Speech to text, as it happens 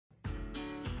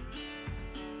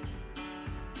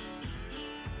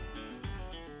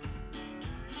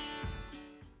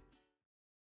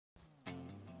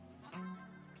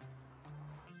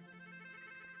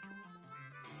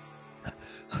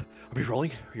Are we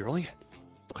rolling? Are you rolling?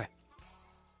 Okay.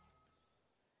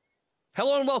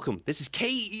 Hello and welcome. This is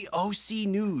KEOC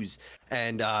News,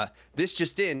 and this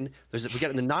just in. We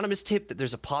got an anonymous tip that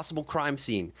there's a possible crime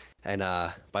scene, and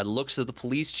by the looks of the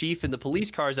police chief and the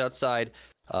police cars outside,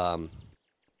 I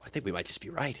think we might just be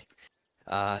right.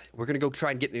 We're gonna go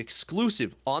try and get an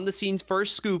exclusive on the scene's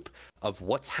first scoop of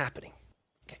what's happening.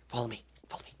 Okay, follow me.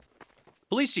 Follow me.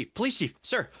 Police chief,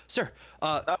 sir.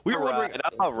 We were wondering.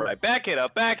 All right, back it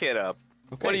up. Okay,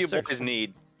 What do you sir. boys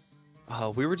need?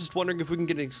 We were just wondering if we can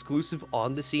get an exclusive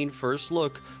on-the-scene first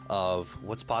look of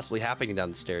what's possibly happening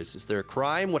downstairs. Is there a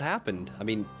crime? What happened? I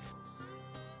mean,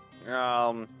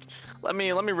 Let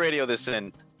me radio this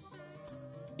in.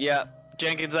 Yeah,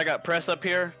 Jenkins, I got press up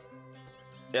here.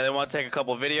 Yeah, they want to take a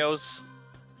couple videos.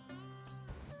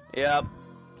 Yeah,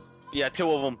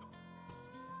 2 of them.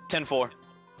 10-4.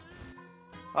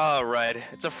 All right,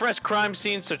 it's a fresh crime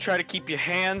scene, so try to keep your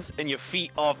hands and your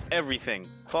feet off everything.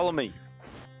 Follow me.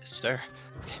 sir.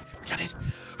 Okay, we got it.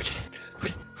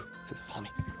 Okay. Follow me.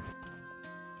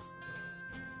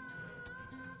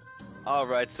 All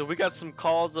right, so we got some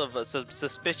calls of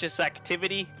suspicious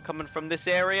activity coming from this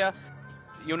area.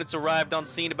 Units arrived on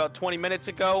scene about 20 minutes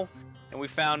ago, and we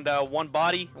found one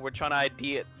body, and we're trying to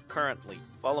ID it currently.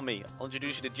 Follow me. I'll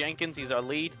introduce you to Jenkins. He's our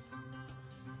lead.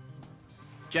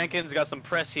 Jenkins, got some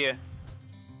press here.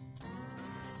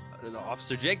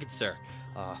 Officer Jenkins, sir.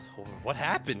 What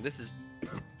happened? This is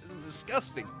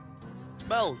disgusting. It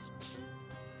smells.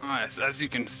 As you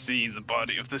can see, the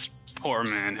body of this poor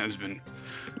man has been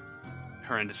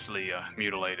horrendously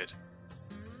mutilated.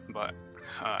 But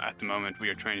at the moment, we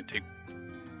are trying to take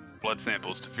blood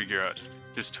samples to figure out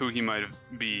just who he might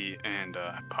be and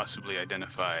possibly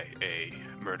identify a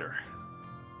murderer.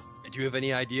 Do you have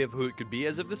any idea of who it could be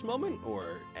as of this moment, or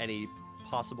any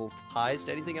possible ties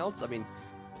to anything else? I mean,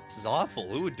 this is awful.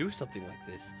 Who would do something like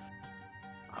this?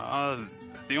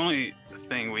 The only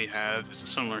thing we have is a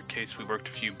similar case we worked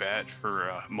a few batch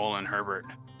for Mullin Herbert.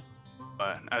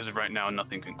 But as of right now,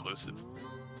 nothing conclusive.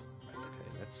 Okay,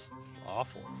 that's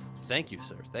awful. Thank you,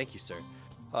 sir.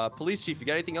 Police chief, you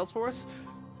got anything else for us?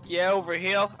 Yeah, over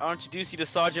here. I'll introduce you to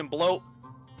Sergeant Bloat.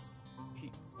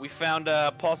 We found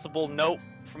a possible note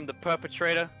from the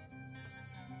perpetrator.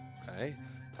 Okay.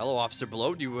 Hello, Officer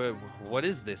Bloat. What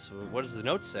is this? What does the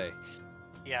note say?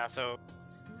 Yeah, so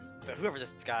whoever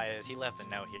this guy is, he left a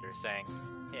note here saying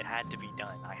it had to be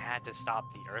done. I had to stop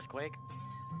the earthquake.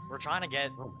 We're trying to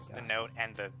get the note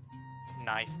and the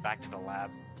knife back to the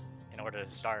lab in order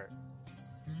to start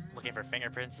looking for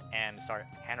fingerprints and start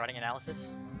handwriting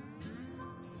analysis.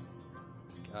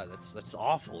 God, that's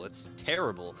awful. That's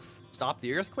terrible. Stop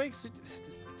the earthquakes? Who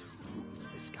is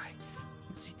this guy?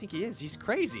 Who does he think he is? He's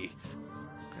crazy.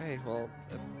 Okay, well,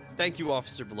 thank you,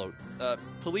 Officer Bloat.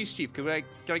 Police chief, can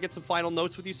I get some final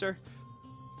notes with you, sir?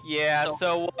 Yeah,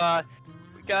 so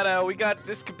we got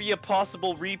this could be a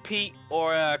possible repeat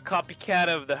or a copycat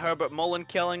of the Herbert Mullin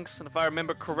killings. And if I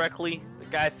remember correctly, the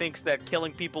guy thinks that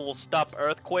killing people will stop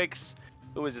earthquakes.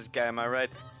 Who is this guy, am I right?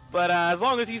 But as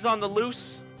long as he's on the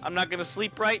loose, I'm not gonna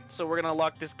sleep right, so we're gonna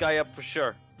lock this guy up for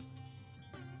sure.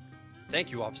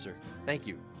 Thank you, officer. Thank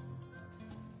you.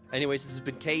 Anyways, this has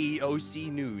been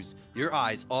KEOC News, your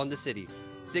eyes on the city.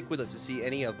 Stick with us to see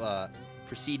any of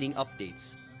preceding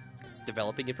updates,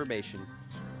 developing information,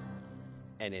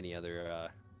 and any other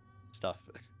stuff,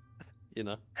 you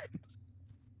know.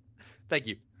 Thank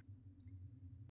you.